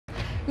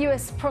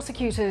US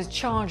prosecutors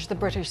charged the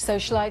British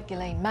socialite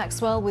Ghislaine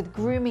Maxwell with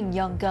grooming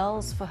young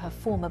girls for her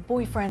former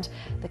boyfriend,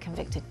 the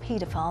convicted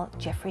paedophile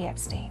Jeffrey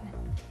Epstein.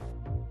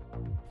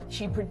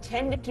 She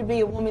pretended to be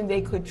a woman they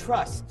could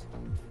trust.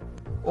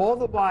 All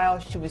the while,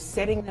 she was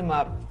setting them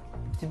up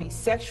to be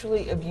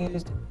sexually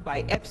abused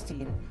by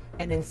Epstein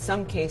and, in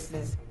some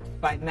cases,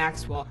 by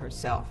Maxwell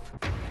herself.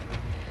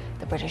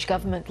 The British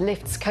government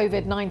lifts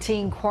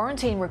Covid-19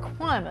 quarantine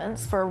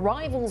requirements for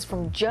arrivals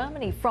from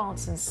Germany,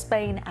 France and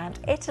Spain and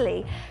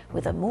Italy,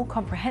 with a more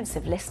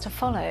comprehensive list to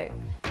follow.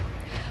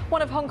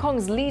 One of Hong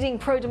Kong's leading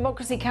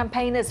pro-democracy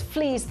campaigners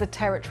flees the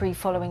territory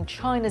following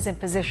China's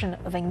imposition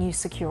of a new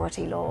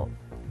security law.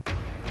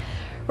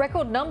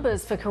 Record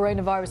numbers for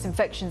coronavirus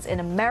infections in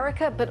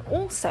America, but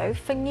also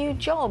for new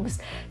jobs.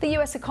 The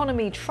US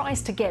economy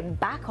tries to get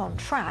back on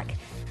track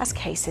as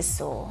cases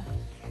soar.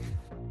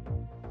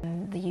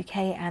 The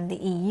UK and the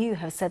EU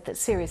have said that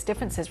serious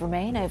differences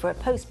remain over a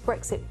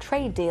post-Brexit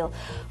trade deal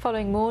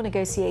following more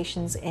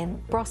negotiations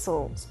in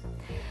Brussels.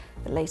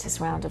 The latest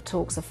round of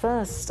talks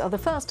are the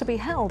first to be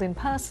held in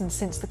person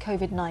since the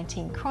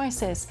Covid-19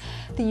 crisis.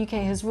 The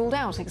UK has ruled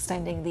out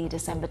extending the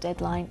December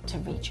deadline to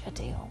reach a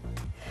deal.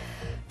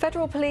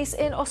 Federal police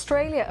in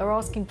Australia are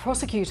asking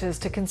prosecutors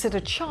to consider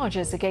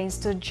charges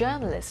against a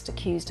journalist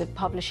accused of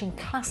publishing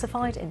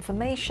classified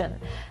information.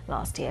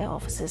 Last year,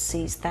 officers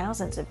seized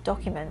thousands of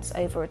documents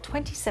over a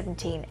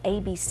 2017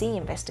 ABC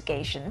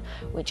investigation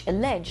which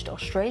alleged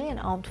Australian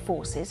armed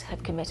forces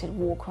had committed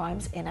war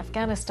crimes in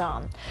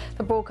Afghanistan.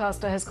 The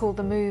broadcaster has called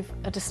the move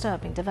a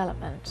disturbing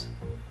development.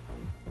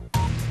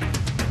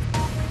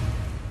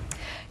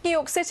 New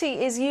York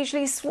City is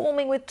usually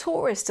swarming with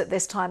tourists at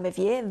this time of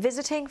year,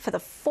 visiting for the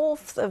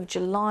 4th of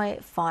July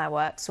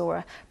fireworks or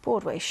a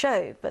Broadway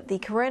show. But the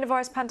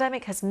coronavirus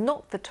pandemic has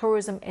knocked the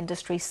tourism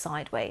industry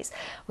sideways,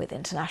 with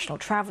international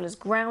travellers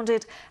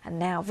grounded and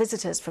now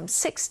visitors from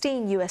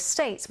 16 US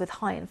states with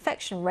high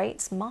infection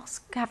rates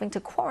having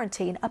to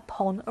quarantine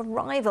upon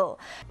arrival.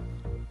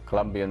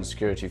 Colombian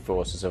security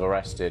forces have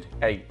arrested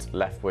 8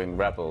 left-wing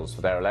rebels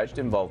for their alleged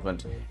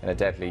involvement in a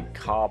deadly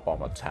car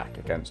bomb attack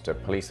against a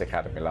police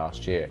academy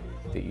last year.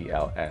 The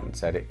ELN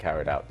said it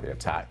carried out the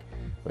attack,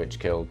 which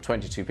killed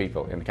 22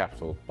 people in the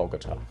capital,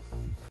 Bogota.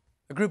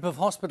 A group of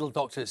hospital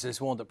doctors has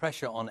warned that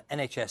pressure on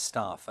NHS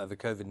staff over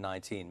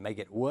Covid-19 may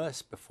get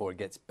worse before it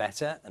gets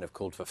better and have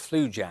called for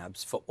flu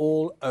jabs for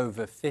all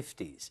over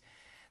 50s.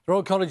 The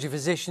Royal College of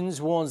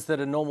Physicians warns that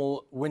a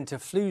normal winter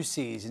flu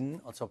season,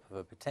 on top of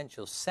a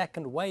potential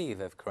second wave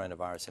of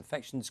coronavirus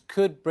infections,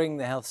 could bring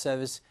the health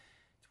service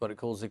to what it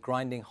calls a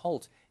grinding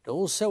halt. It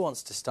also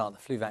wants to start the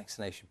flu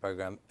vaccination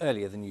programme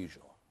earlier than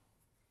usual.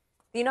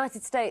 The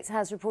United States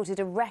has reported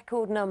a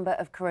record number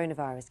of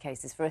coronavirus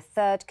cases for a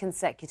third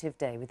consecutive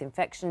day, with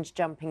infections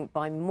jumping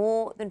by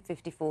more than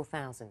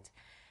 54,000.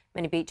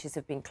 Many beaches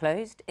have been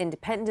closed.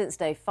 Independence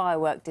Day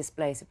firework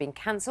displays have been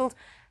cancelled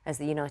as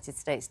the United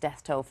States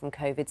death toll from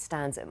Covid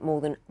stands at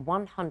more than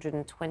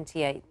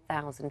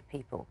 128,000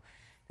 people.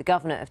 The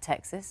governor of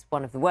Texas,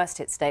 one of the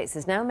worst-hit states,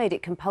 has now made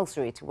it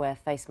compulsory to wear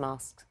face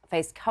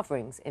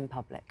coverings in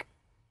public.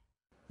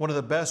 One of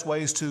the best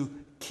ways to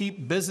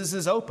keep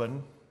businesses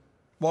open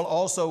while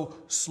also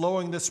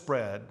slowing the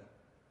spread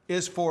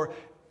is for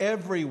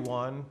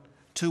everyone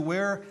to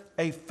wear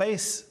a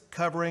face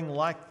covering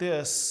like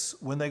this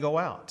when they go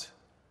out.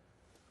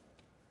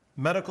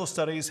 Medical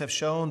studies have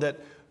shown that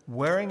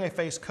wearing a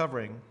face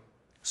covering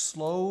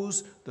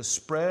slows the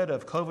spread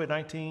of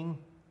COVID-19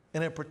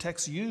 and it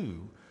protects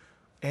you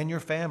and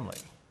your family.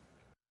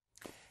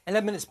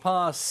 11 minutes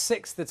past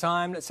 6 the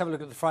time. Let's have a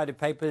look at the Friday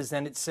papers.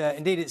 And it's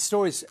indeed it's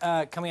stories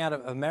coming out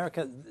of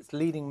America that's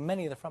leading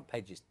many of the front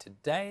pages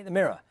today. The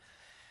Mirror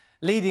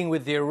leading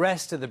with the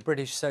arrest of the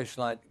British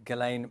socialite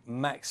Ghislaine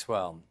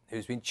Maxwell,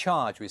 who's been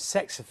charged with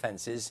sex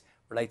offences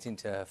relating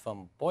to her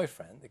former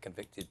boyfriend, the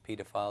convicted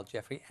paedophile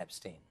Jeffrey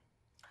Epstein.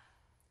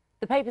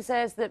 The paper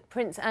says that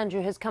Prince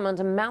Andrew has come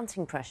under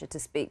mounting pressure to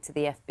speak to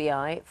the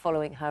FBI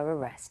following her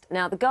arrest.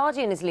 Now, The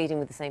Guardian is leading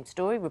with the same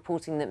story,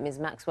 reporting that Ms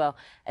Maxwell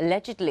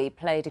allegedly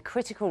played a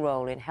critical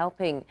role in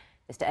helping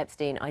Mr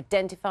Epstein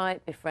identify,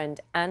 befriend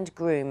and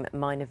groom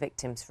minor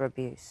victims for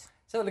abuse.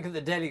 So look at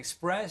the Daily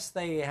Express.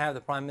 They have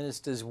the Prime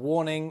Minister's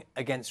warning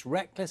against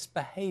reckless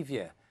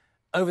behaviour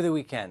over the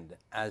weekend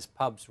as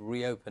pubs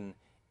reopen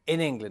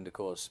in England, of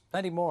course.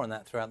 Plenty more on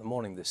that throughout the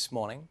morning this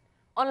morning.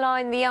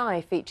 Online, The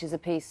Eye features a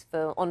piece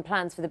on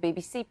plans for the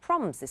BBC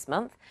Proms this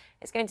month.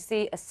 It's going to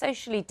see a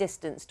socially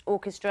distanced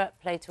orchestra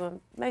play to a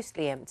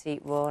mostly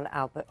empty Royal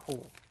Albert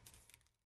Hall.